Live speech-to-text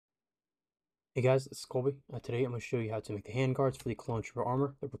Hey guys, this is Colby. Today I'm going to show you how to make the hand guards for the clone trooper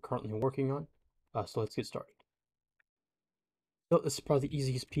armor that we're currently working on. So let's get started. So this is probably the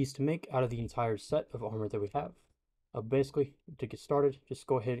easiest piece to make out of the entire set of armor that we have. Basically, to get started, just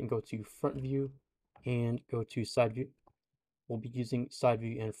go ahead and go to front view and go to side view. We'll be using side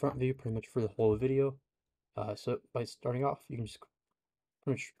view and front view pretty much for the whole video. So by starting off, you can just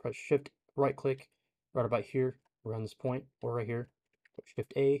pretty much press shift, right click, right about here, around this point, or right here.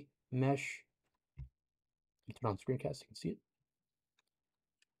 Shift A, mesh, and turn on screencast so you can see it.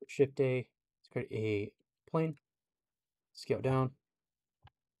 Shift A, let's create a plane, scale down,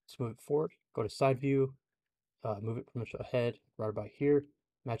 let's move it forward, go to side view, move it pretty much ahead, right about here,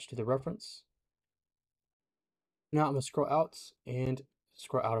 match to the reference. Now I'm going to scroll out and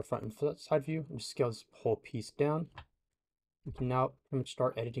scroll out of front and side view and just scale this whole piece down. We can now pretty much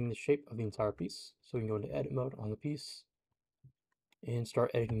start editing the shape of the entire piece. So we can go into edit mode on the piece and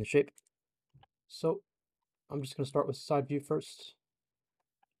start editing the shape. So I'm just going to start with side view first.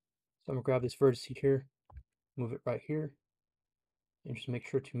 So I'm going to grab this vertex here, move it right here, and just make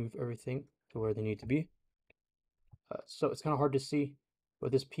sure to move everything to where they need to be. So it's kind of hard to see,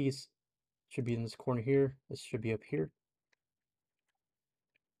 but this piece should be in this corner here. This should be up here.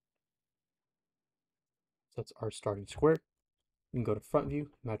 So that's our starting square. You can go to front view,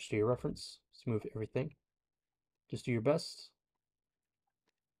 match to your reference, smooth everything. Just do your best.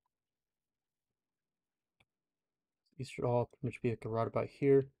 These should all pretty much be like right about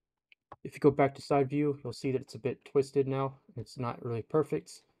here. If you go back to side view, you'll see that it's a bit twisted now. It's not really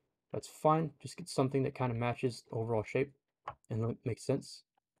perfect. That's fine. Just get something that kind of matches the overall shape and makes sense.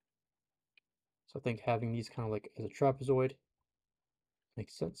 So I think having these kind of like as a trapezoid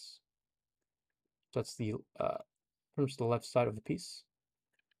makes sense. So that's the pretty much the left side of the piece.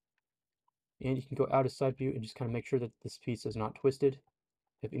 And you can go out of side view and just kind of make sure that this piece is not twisted.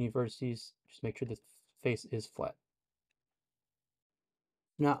 If any vertices, just make sure the face is flat.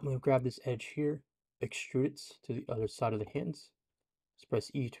 Now I'm going to grab this edge here, extrude it to the other side of the hands. Just press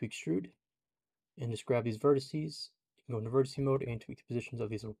E to extrude, and just grab these vertices. You can go into vertex mode and tweak the positions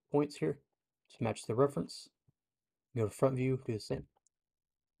of these little points here to match the reference. Go to front view, do the same.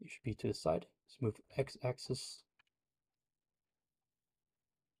 It should be to the side. Just move X-axis.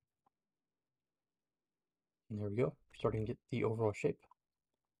 And there we go. We're starting to get the overall shape.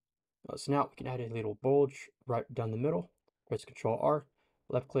 So now we can add a little bulge right down the middle. Press Control R,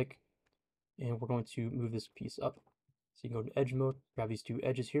 left click, and we're going to move this piece up. So you can go to edge mode, grab these two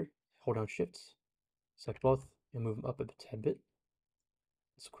edges here, hold down shift, select both, and move them up a tad bit.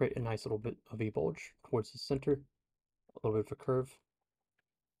 Let's create a nice little bit of a bulge towards the center, a little bit of a curve,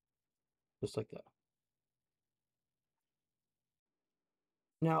 just like that.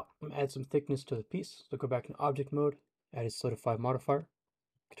 Now I'm going to add some thickness to the piece. So go back in object mode, add a solidify modifier,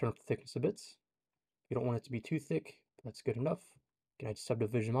 turn up the thickness a bit. You don't want it to be too thick, that's good enough. You can add a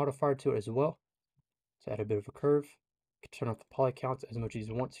subdivision modifier to it as well to add a bit of a curve. You can turn off the poly count as much as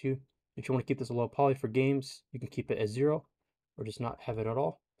you want to. If you want to keep this a low poly for games, you can keep it as 0 or just not have it at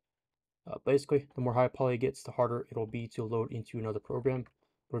all. Basically, the more high poly it gets, the harder it'll be to load into another program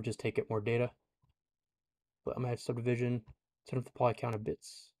or just take it more data. But I'm going to add subdivision, turn up the poly count a bit.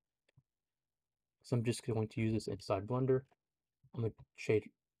 So I'm just going to use this inside Blender. I'm going to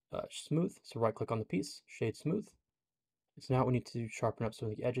shade smooth, so right click on the piece, shade smooth. So now we need to sharpen up some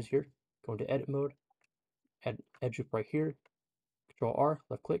of the edges here. Go into edit mode, add edge group right here, Control R,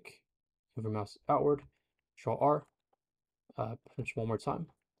 left click, move your mouse outward, Control R, pinch one more time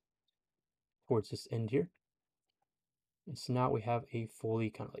towards this end here. And so now we have a fully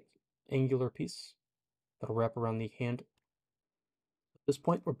kind of like angular piece that'll wrap around the hand. At this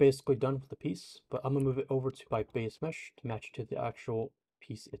point, we're basically done with the piece, but I'm gonna move it over to my Basemesh to match to the actual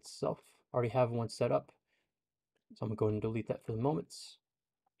piece itself. I already have one set up, so I'm gonna go ahead and delete that for the moment.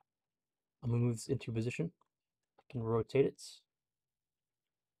 I'm gonna move this into position. I can rotate it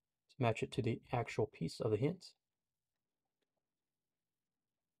to match it to the actual piece of the hand.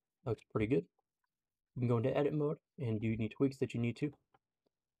 Looks pretty good. You can go into edit mode and do any tweaks that you need to.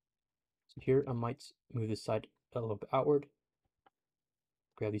 So here I might move this side a little bit outward,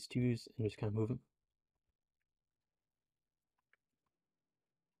 grab these twos and just kind of move them.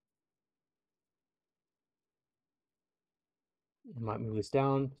 I might move this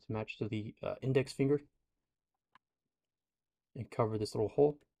down to match to the index finger and cover this little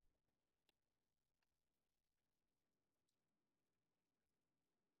hole.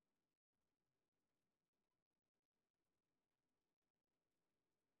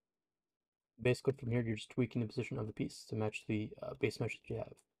 Basically from here you're just tweaking the position of the piece to match the base mesh that you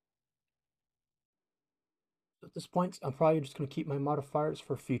have. At this point, I'm probably just going to keep my modifiers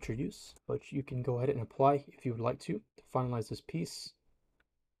for future use, but you can go ahead and apply if you would like to finalize this piece.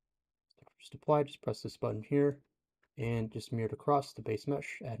 Just apply, just press this button here, and just mirror it across the base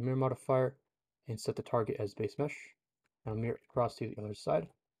mesh, add mirror modifier, and set the target as base mesh. Now mirror it across to the other side.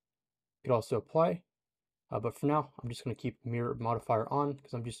 You could also apply, but for now, I'm just going to keep mirror modifier on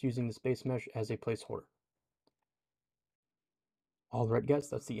because I'm just using this base mesh as a placeholder. Alright guys,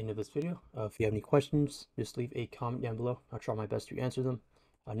 that's the end of this video. If you have any questions, just leave a comment down below. I'll try my best to answer them.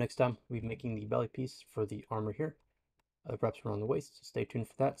 Next time, we'll be making the belly piece for the armor here. Wraps around the waist, so stay tuned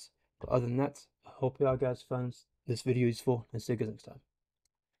for that. But other than that, I hope y'all guys found this video useful, and see you guys next time.